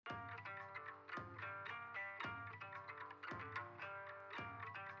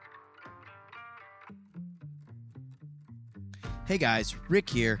Hey guys, Rick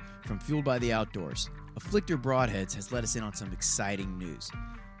here from Fueled by the Outdoors. Afflictor Broadheads has let us in on some exciting news.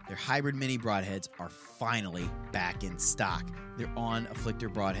 Their hybrid mini broadheads are finally back in stock. They're on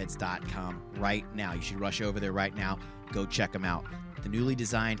afflictorbroadheads.com right now. You should rush over there right now. Go check them out. The newly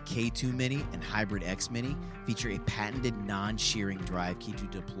designed K2 Mini and Hybrid X Mini feature a patented non-shearing drive key to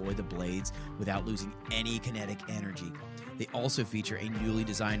deploy the blades without losing any kinetic energy. They also feature a newly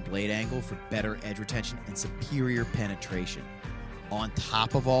designed blade angle for better edge retention and superior penetration. On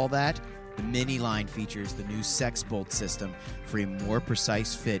top of all that, the Mini line features the new Sex Bolt system for a more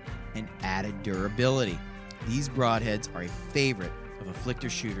precise fit and added durability. These broadheads are a favorite of Afflictor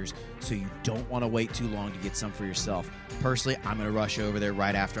shooters, so you don't want to wait too long to get some for yourself. Personally, I'm going to rush over there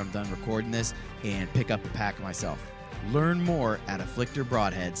right after I'm done recording this and pick up a pack myself. Learn more at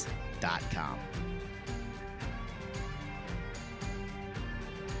afflictorbroadheads.com.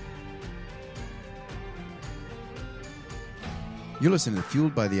 You're listening to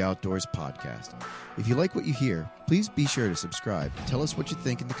Fueled by the Outdoors podcast. If you like what you hear, please be sure to subscribe, tell us what you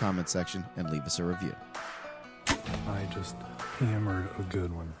think in the comment section, and leave us a review. I just hammered a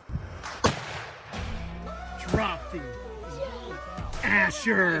good one. Drop the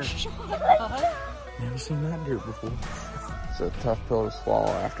Asher. Never seen that deer before. It's a tough pill to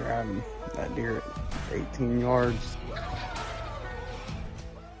swallow after having that deer at 18 yards.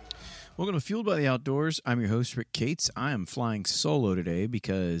 Welcome to Fueled by the Outdoors. I'm your host, Rick Cates. I am flying solo today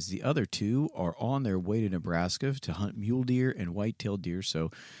because the other two are on their way to Nebraska to hunt mule deer and white-tailed deer.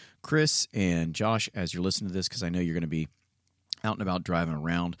 So Chris and Josh, as you're listening to this, because I know you're going to be out and about driving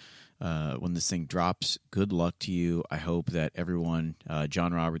around when this thing drops, good luck to you. I hope that everyone,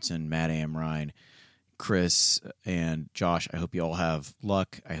 John Robertson, Matt Amrine, Chris, and Josh, I hope you all have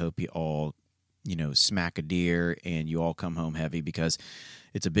luck. I hope you all, smack a deer and you all come home heavy, because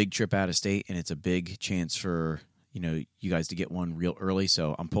it's a big trip out of state and it's a big chance for, you guys to get one real early.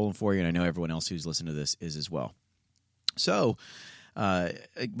 So I'm pulling for you, and I know everyone else who's listening to this is as well. So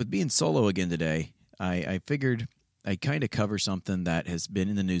with being solo again today, I figured I'd kind of cover something that has been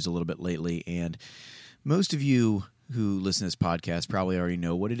in the news a little bit lately, and most of you who listen to this podcast probably already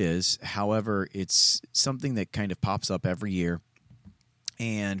know what it is. However, it's something that kind of pops up every year,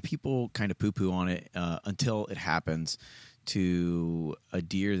 and people kind of poo-poo on it until it happens to a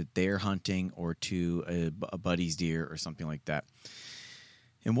deer that they're hunting or to a buddy's deer or something like that.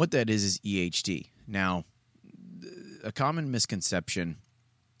 And what that is EHD. Now, a common misconception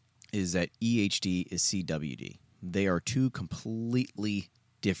is that EHD is CWD. They are two completely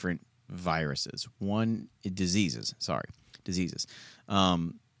different viruses. Diseases.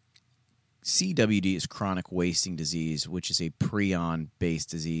 CWD is chronic wasting disease, which is a prion-based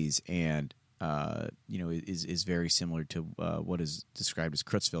disease, and is very similar to what is described as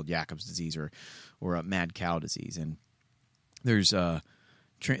Creutzfeldt-Jakob's disease or a mad cow disease. And there's an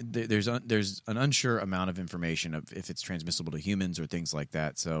unsure amount of information of if it's transmissible to humans or things like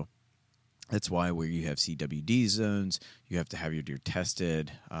that. So that's why where you have CWD zones, you have to have your deer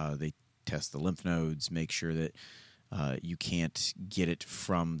tested. They test the lymph nodes, make sure that you can't get it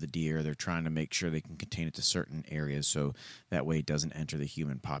from the deer. They're trying to make sure they can contain it to certain areas so that way it doesn't enter the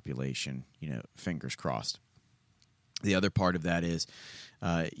human population, fingers crossed. The other part of that is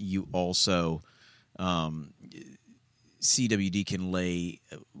you also, CWD can lay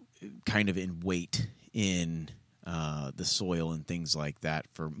kind of in wait in the soil and things like that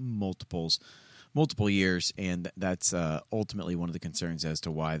for multiple years, and that's ultimately one of the concerns as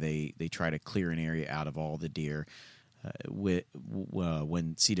to why they try to clear an area out of all the deer when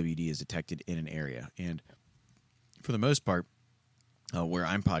CWD is detected in an area. And for the most part, where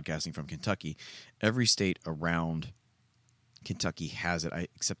I'm podcasting from, Kentucky, every state around Kentucky has it,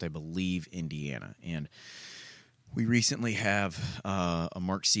 except I believe Indiana. And we recently have a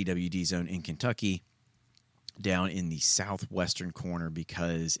marked CWD zone in Kentucky down in the southwestern corner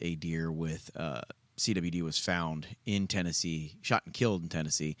because a deer with CWD was found in Tennessee, shot and killed in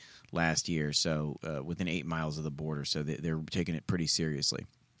Tennessee last year, so within 8 miles of the border, so they're taking it pretty seriously.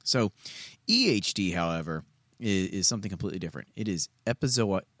 So EHD, however, is something completely different. It is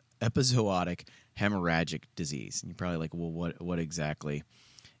episodic hemorrhagic disease. And you're probably like, well, what exactly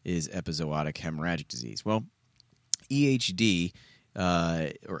is episodic hemorrhagic disease? Well, EHD,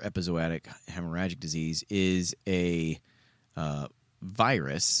 or episodic hemorrhagic disease, is a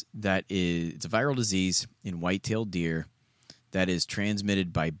virus it's a viral disease in white-tailed deer that is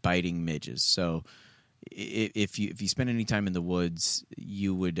transmitted by biting midges. So if you spend any time in the woods,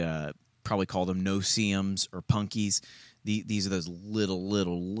 you would probably call them no-see-ums or punkies. These are those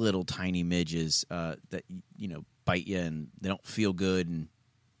little tiny midges that bite you, and they don't feel good, and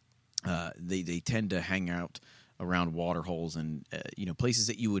they tend to hang out around water holes and places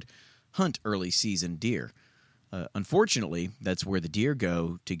that you would hunt early season deer. Unfortunately, that's where the deer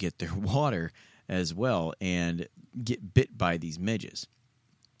go to get their water as well and get bit by these midges.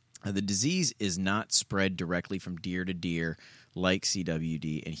 The disease is not spread directly from deer to deer like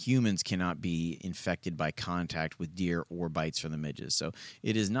CWD, and humans cannot be infected by contact with deer or bites from the midges. So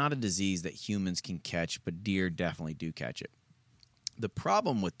it is not a disease that humans can catch, but deer definitely do catch it. The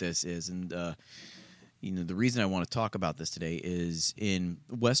problem with this is, and the reason I want to talk about this today is in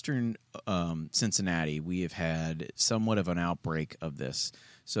western Cincinnati, we have had somewhat of an outbreak of this.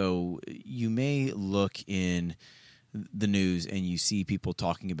 So you may look in the news and you see people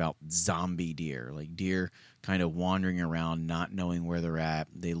talking about zombie deer, like deer kind of wandering around, not knowing where they're at.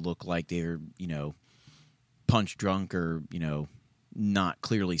 They look like they're, punch drunk or, not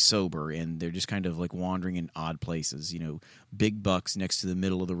clearly sober, and they're just kind of like wandering in odd places, big bucks next to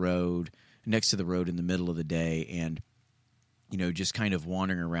the road in the middle of the day, and, just kind of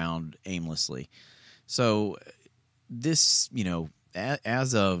wandering around aimlessly. So this,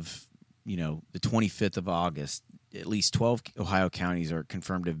 as of, the 25th of August, at least 12 Ohio counties are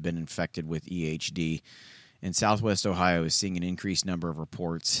confirmed to have been infected with EHD, and Southwest Ohio is seeing an increased number of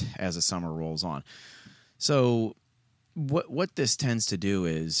reports as the summer rolls on. So what this tends to do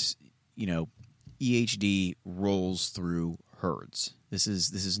is, EHD rolls through herds. This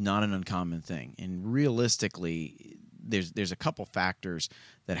is not an uncommon thing, and realistically, there's a couple factors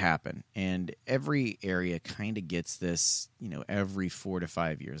that happen, and every area kind of gets this, every 4 to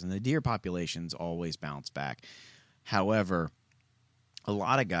 5 years, and the deer populations always bounce back. However, a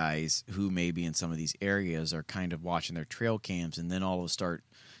lot of guys who may be in some of these areas are kind of watching their trail cams, and then all of a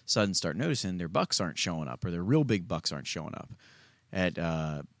sudden start noticing their bucks aren't showing up, or their real big bucks aren't showing up at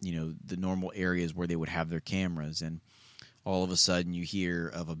the normal areas where they would have their cameras, and all of a sudden you hear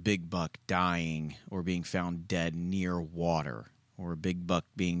of a big buck dying or being found dead near water, or a big buck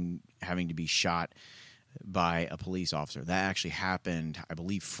having to be shot by a police officer. That actually happened, I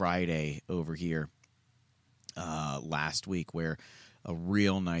believe, Friday over here last week, where a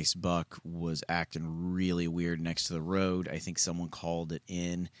real nice buck was acting really weird next to the road. I think someone called it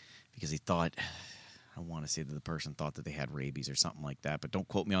in because he thought, I want to say that the person thought that they had rabies or something like that, but don't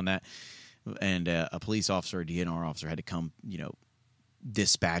quote me on that. And a police officer, a DNR officer, had to come,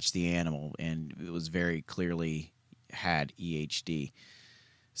 dispatch the animal, and it was very clearly had EHD.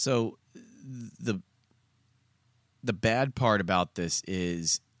 So the bad part about this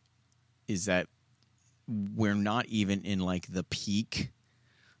is that we're not even in like the peak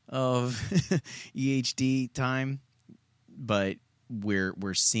of EHD time, but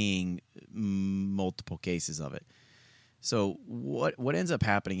we're seeing multiple cases of it. So what ends up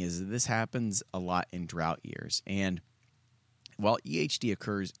happening is this happens a lot in drought years. And while EHD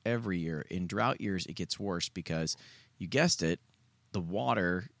occurs every year, in drought years it gets worse because, you guessed it, the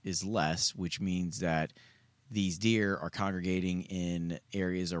water is less, which means that these deer are congregating in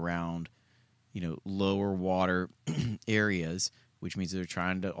areas around, lower water areas, which means they're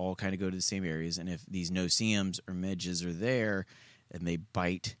trying to all kind of go to the same areas. And if these no-see-ums or midges are there and they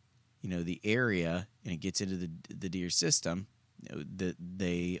bite, the area, and it gets into the deer system, that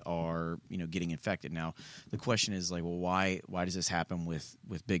they are, getting infected. Now, the question is like, well, why does this happen with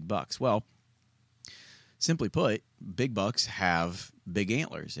big bucks? Well, simply put, big bucks have big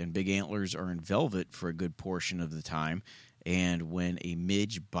antlers, and big antlers are in velvet for a good portion of the time. And when a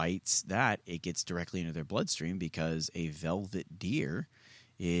midge bites that, it gets directly into their bloodstream, because a velvet deer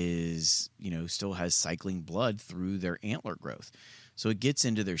is, still has cycling blood through their antler growth. So it gets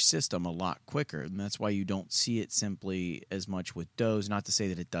into their system a lot quicker, and that's why you don't see it simply as much with does. Not to say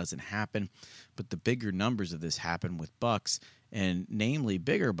that it doesn't happen, but the bigger numbers of this happen with bucks, and namely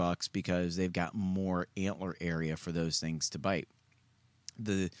bigger bucks, because they've got more antler area for those things to bite.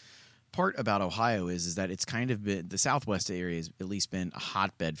 The part about Ohio is that it's kind of been, the Southwest area has at least been a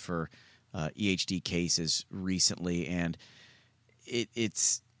hotbed for EHD cases recently, and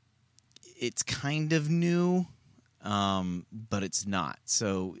it's kind of new, but it's not.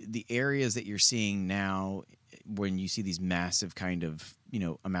 So the areas that you're seeing now, when you see these massive kind of,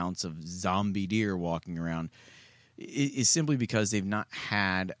 amounts of zombie deer walking around, is simply because they've not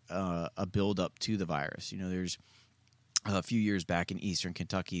had a buildup to the virus. There's a few years back in eastern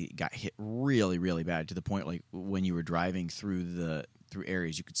Kentucky, got hit really, really bad, to the point like when you were driving through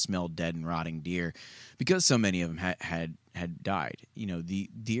areas, you could smell dead and rotting deer because so many of them had died. The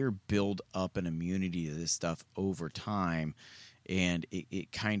deer build up an immunity to this stuff over time, and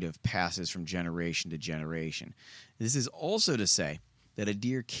it kind of passes from generation to generation. This is also to say that a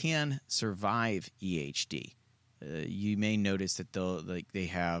deer can survive EHD. You may notice that they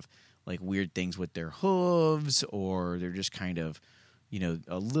have like weird things with their hooves, or they're just kind of,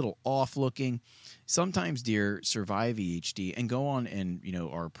 a little off looking. Sometimes deer survive EHD and go on and,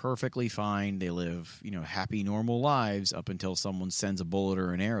 are perfectly fine. They live, happy, normal lives up until someone sends a bullet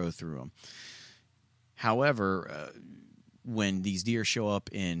or an arrow through them. However, when these deer show up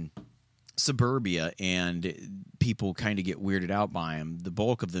in suburbia and people kind of get weirded out by them, the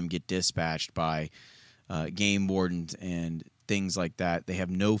bulk of them get dispatched by game wardens and things like that. They have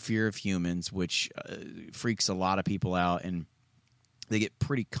no fear of humans, which freaks a lot of people out, and they get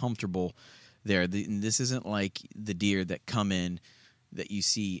pretty comfortable there. This isn't like the deer that come in that you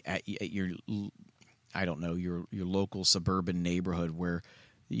see at your, I don't know, your local suburban neighborhood where,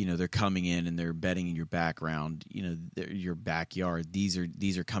 they're coming in and they're bedding in your background, your backyard. These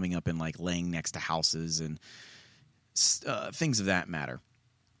are coming up and like laying next to houses and things of that matter.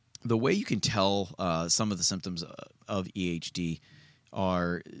 The way you can tell some of the symptoms of EHD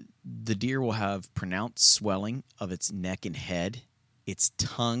are the deer will have pronounced swelling of its neck and head, its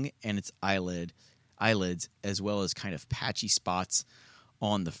tongue and its eyelids, as well as kind of patchy spots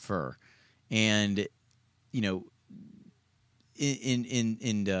on the fur. And,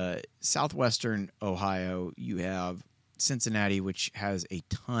 in southwestern Ohio, you have Cincinnati, which has a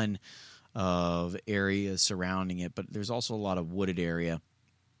ton of areas surrounding it, but there's also a lot of wooded area,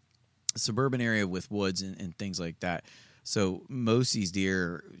 suburban area with woods and things like that. So most of these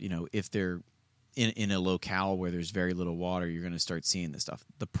deer, if they're in a locale where there's very little water, you're going to start seeing this stuff.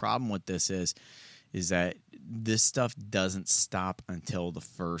 The problem with this is that this stuff doesn't stop until the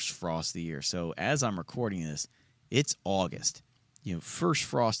first frost of the year. So as I'm recording this, it's August. First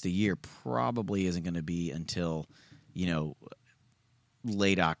frost of the year probably isn't going to be until,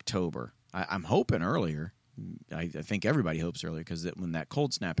 late October. I'm hoping earlier. I think everybody hopes earlier, because when that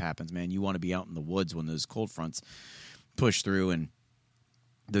cold snap happens, man, you want to be out in the woods when those cold fronts push through, and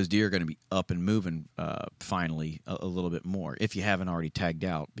those deer are going to be up and moving finally a little bit more, if you haven't already tagged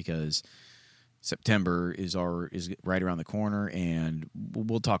out, because September is right around the corner, and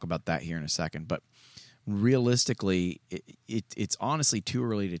we'll talk about that here in a second. But realistically, it's honestly too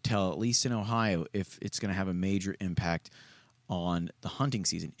early to tell, at least in Ohio, if it's going to have a major impact on the hunting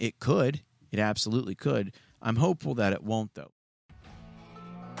season. It could. It absolutely could. I'm hopeful that it won't, though.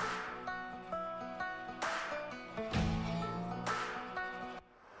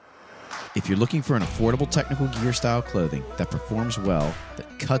 If you're looking for an affordable technical gear style clothing that performs well,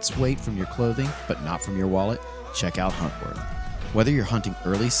 that cuts weight from your clothing but not from your wallet, check out Huntworth. Whether you're hunting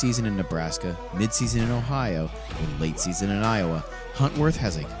early season in Nebraska, mid-season in Ohio, or late season in Iowa, Huntworth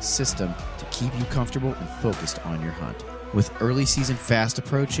has a system to keep you comfortable and focused on your hunt. With early season fast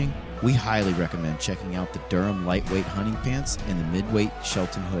approaching, we highly recommend checking out the Durham lightweight hunting pants and the midweight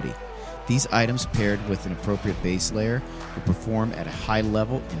Shelton hoodie. These items, paired with an appropriate base layer, will perform at a high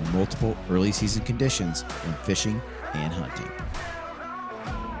level in multiple early season conditions when fishing and hunting.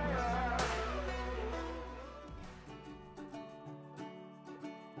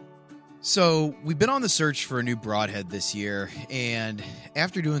 So we've been on the search for a new broadhead this year, and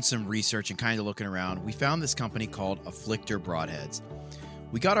after doing some research and kind of looking around, we found this company called Afflictor Broadheads.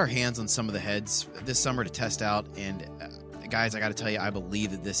 We got our hands on some of the heads this summer to test out, and guys, I got to tell you, I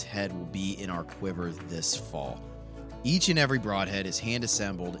believe that this head will be in our quiver this fall. Each and every broadhead is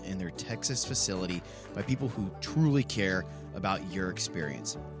hand-assembled in their Texas facility by people who truly care about your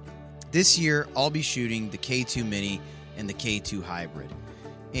experience. This year, I'll be shooting the K2 Mini and the K2 Hybrid.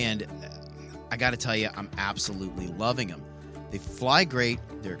 And I got to tell you, I'm absolutely loving them. They fly great,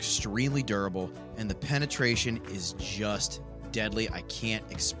 they're extremely durable, and the penetration is just deadly. I can't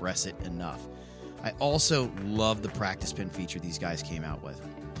express it enough. I also love the practice pin feature these guys came out with.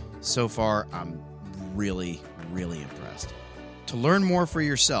 So far, I'm really, really impressed. To learn more for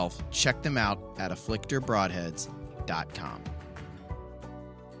yourself, check them out at afflictorbroadheads.com.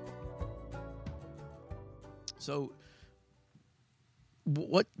 So,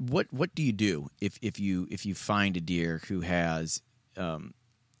 what do you do if you find a deer who has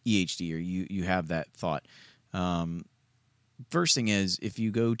EHD, or you have that thought? First thing is, if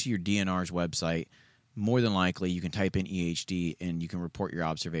you go to your DNR's website, more than likely you can type in EHD and you can report your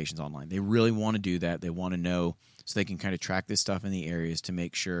observations online. They really want to do that. They want to know, so they can kind of track this stuff in the areas to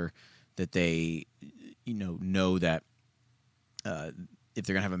make sure that they know that if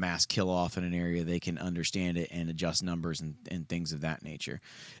they're going to have a mass kill-off in an area, they can understand it and adjust numbers and things of that nature.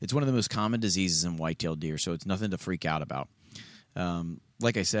 It's one of the most common diseases in white-tailed deer, so it's nothing to freak out about.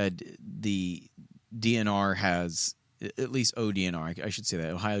 Like I said, the DNR has, at least ODNR, I should say that,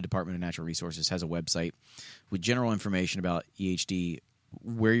 Ohio Department of Natural Resources, has a website with general information about EHD,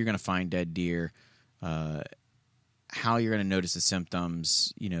 where you're going to find dead deer, how you're going to notice the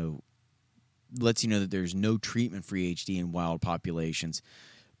symptoms, lets you know that there's no treatment for EHD in wild populations,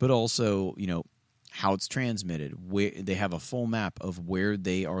 but also, how it's transmitted. Where they have a full map of where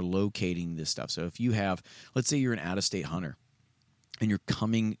they are locating this stuff. So if you have, let's say you're an out-of-state hunter and you're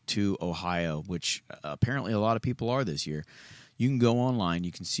coming to Ohio, which apparently a lot of people are this year, you can go online,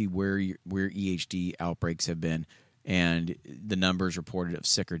 you can see where EHD outbreaks have been and the numbers reported of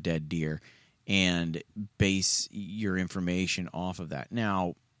sick or dead deer, and base your information off of that.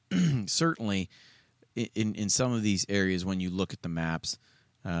 Now, certainly in some of these areas, when you look at the maps,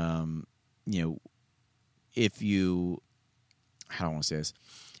 if you, how do I want to say this?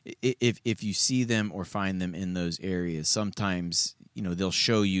 If you see them or find them in those areas, sometimes, they'll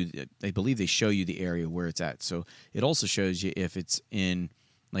show you, I believe they show you the area where it's at. So it also shows you if it's in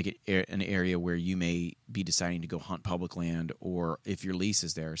like an area where you may be deciding to go hunt public land, or if your lease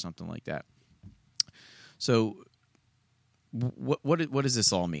is there or something like that. So what does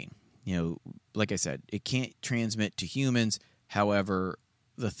this all mean? Like I said, it can't transmit to humans. However,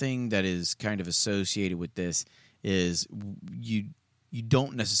 the thing that is kind of associated with this is you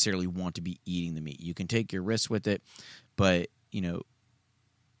don't necessarily want to be eating the meat. You can take your risks with it, but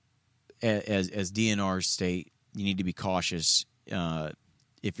as DNRs state, you need to be cautious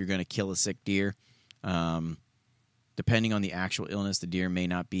if you're going to kill a sick deer. Depending on the actual illness, the deer may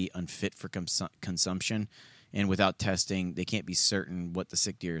not be unfit for consumption, and without testing, they can't be certain what the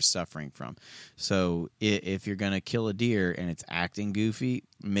sick deer is suffering from. So if you're going to kill a deer and it's acting goofy,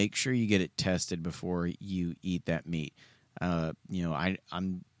 make sure you get it tested before you eat that meat.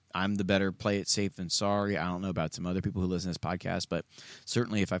 I'm the better play it safe than sorry. I don't know about some other people who listen to this podcast, but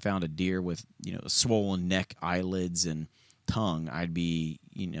certainly if I found a deer with, swollen neck, eyelids, and tongue, I'd be,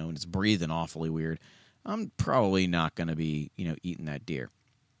 and it's breathing awfully weird, I'm probably not going to be, eating that deer.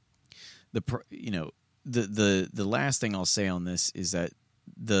 The last thing I'll say on this is that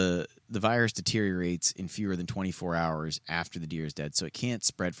the virus deteriorates in fewer than 24 hours after the deer is dead, so it can't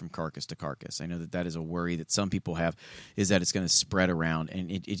spread from carcass to carcass. I know that is a worry that some people have, is that it's going to spread around,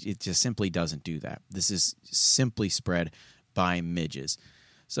 and it just simply doesn't do that. This is simply spread by midges.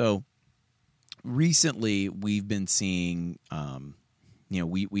 So recently we've been seeing,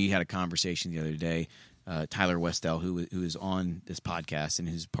 we had a conversation the other day. Tyler Westell, who is on this podcast and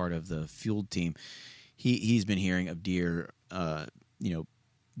who's part of the field team, he's been hearing of deer,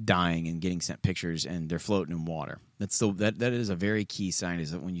 dying and getting sent pictures, and they're floating in water. That is a very key sign,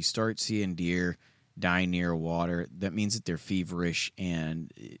 is that when you start seeing deer die near water, that means that they're feverish, and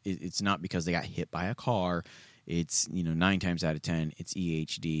it's not because they got hit by a car. It's 9 times out of 10 it's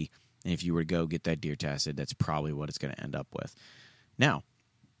EHD, and if you were to go get that deer tested, that's probably what it's going to end up with. Now,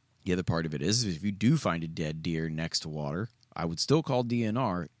 the other part of it is if you do find a dead deer next to water, I would still call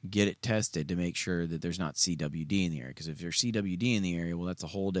DNR, get it tested to make sure that there's not CWD in the area. Because if there's CWD in the area, well, that's a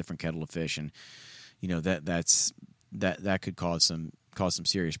whole different kettle of fish, and that could cause some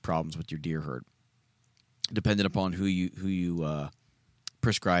serious problems with your deer herd, depending upon who you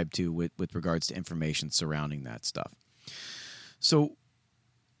prescribe to with regards to information surrounding that stuff. So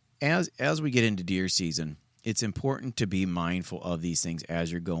as we get into deer season, it's important to be mindful of these things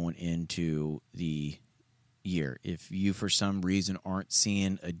as you're going into the year. If you, for some reason, aren't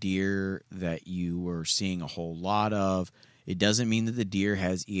seeing a deer that you were seeing a whole lot of, it doesn't mean that the deer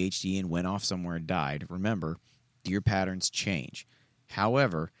has EHD and went off somewhere and died. Remember, deer patterns change.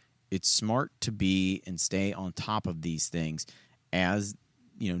 However, it's smart to be and stay on top of these things as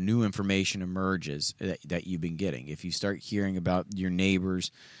new information emerges that you've been getting. If you start hearing about your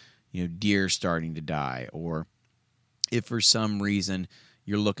neighbors, deer starting to die, or if for some reason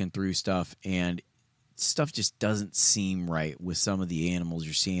you're looking through stuff and stuff just doesn't seem right with some of the animals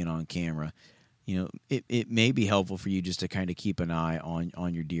you're seeing on camera, it may be helpful for you just to kind of keep an eye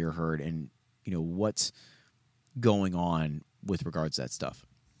on your deer herd and what's going on with regards to that stuff.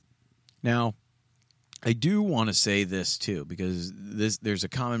 Now, I do want to say this too, because there's a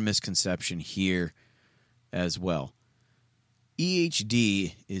common misconception here as well.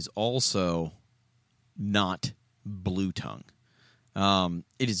 EHD is also not blue tongue.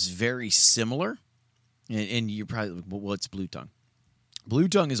 It is very similar. And you're probably like, well, what's blue tongue? Blue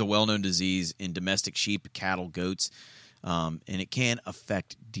tongue is a well-known disease in domestic sheep, cattle, goats, and it can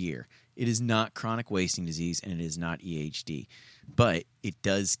affect deer. It is not chronic wasting disease, and it is not EHD. But it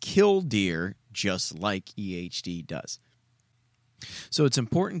does kill deer just like EHD does. So it's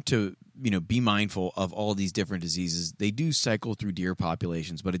important to be mindful of all these different diseases. They do cycle through deer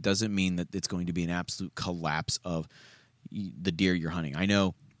populations, but it doesn't mean that it's going to be an absolute collapse of the deer you're hunting. I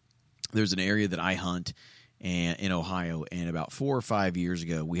know there's an area that I hunt in Ohio, and about 4 or 5 years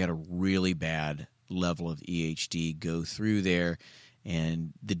ago, we had a really bad level of EHD go through there,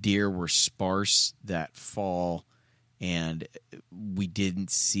 and the deer were sparse that fall, and we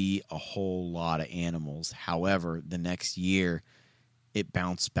didn't see a whole lot of animals. However, the next year, it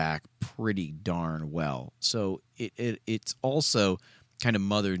bounced back pretty darn well. So it's also kind of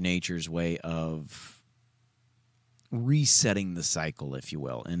Mother Nature's way of resetting the cycle, if you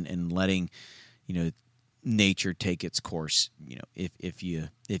will, and letting, nature take its course, if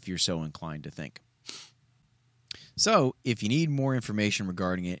you're so inclined to think. So if you need more information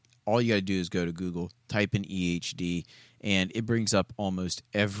regarding it, all you got to do is go to Google, type in EHD, and it brings up almost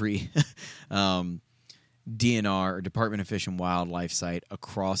every DNR, or Department of Fish and Wildlife site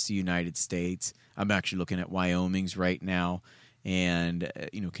across the United States. I'm actually looking at Wyoming's right now, and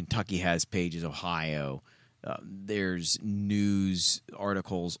Kentucky has pages, Ohio. There's news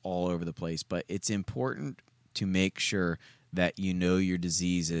articles all over the place, but it's important to make sure that you know your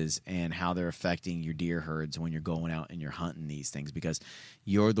diseases and how they're affecting your deer herds when you're going out and you're hunting these things, because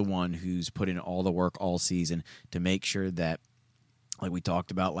you're the one who's put in all the work all season to make sure that, like we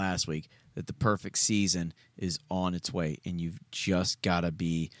talked about last week, that the perfect season is on its way, and you've just got to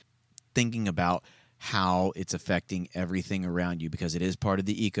be thinking about how it's affecting everything around you, because it is part of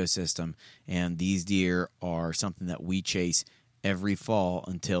the ecosystem, and these deer are something that we chase every fall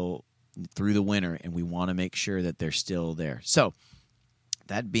until through the winter, and we want to make sure that they're still there. So,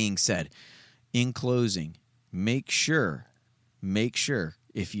 that being said, in closing, make sure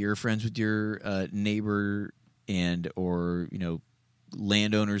if you're friends with your neighbor or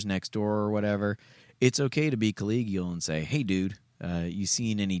landowners next door or whatever, it's okay to be collegial and say, hey, dude, you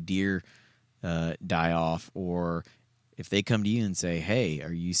seen any deer die off? Or if they come to you and say, hey,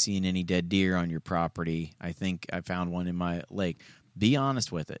 are you seeing any dead deer on your property? I think I found one in my lake. Be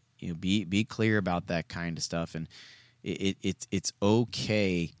honest with it. Be clear about that kind of stuff, and it's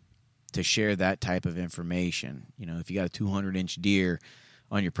okay to share that type of information. If you got a 200-inch deer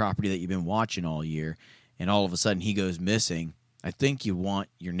on your property that you've been watching all year, and all of a sudden he goes missing, I think you want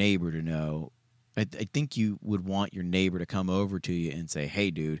your neighbor to know. I think you would want your neighbor to come over to you and say,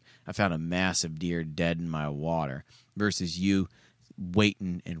 hey, dude, I found a massive deer dead in my water, versus you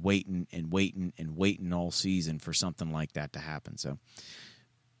waiting all season for something like that to happen. So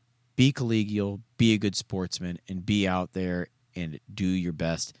be collegial, be a good sportsman, and be out there and do your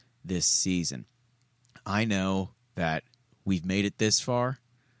best this season. I know that we've made it this far.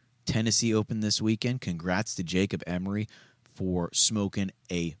 Tennessee Open this weekend. Congrats to Jacob Emery for smoking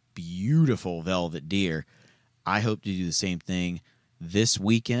a beautiful velvet deer. I hope to do the same thing this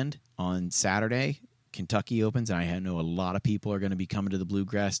weekend on Saturday. Kentucky opens, and I know a lot of people are going to be coming to the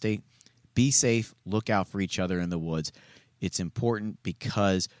Bluegrass State. Be safe. Look out for each other in the woods. It's important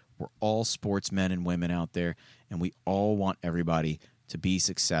because we're all sportsmen and women out there, and we all want everybody to be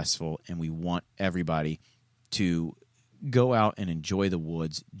successful, and we want everybody to go out and enjoy the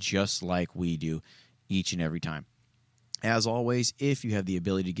woods just like we do each and every time. As always, if you have the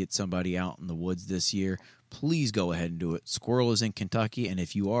ability to get somebody out in the woods this year, please go ahead and do it. Squirrel is in Kentucky, and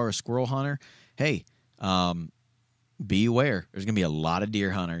if you are a squirrel hunter, hey, be aware. There's going to be a lot of deer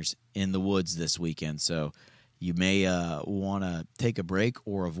hunters in the woods this weekend, so you may want to take a break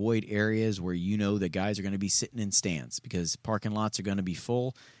or avoid areas where the guys are going to be sitting in stands, because parking lots are going to be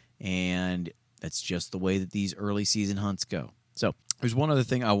full, and that's just the way that these early season hunts go. So there's one other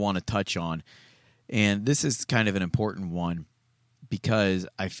thing I want to touch on, and this is kind of an important one, because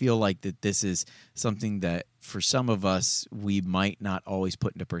I feel like that this is something that for some of us we might not always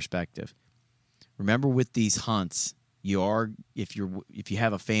put into perspective. Remember, with these hunts, if you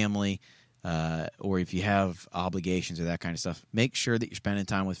have a family or if you have obligations or that kind of stuff, make sure that you're spending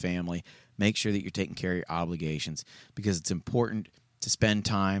time with family. Make sure that you're taking care of your obligations, because it's important to spend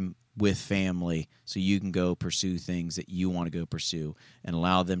time with family so you can go pursue things that you want to go pursue and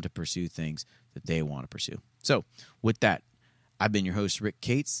allow them to pursue things that they want to pursue. So with that, I've been your host, Rick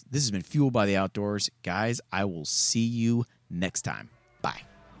Cates. This has been Fueled by the Outdoors. Guys, I will see you next time.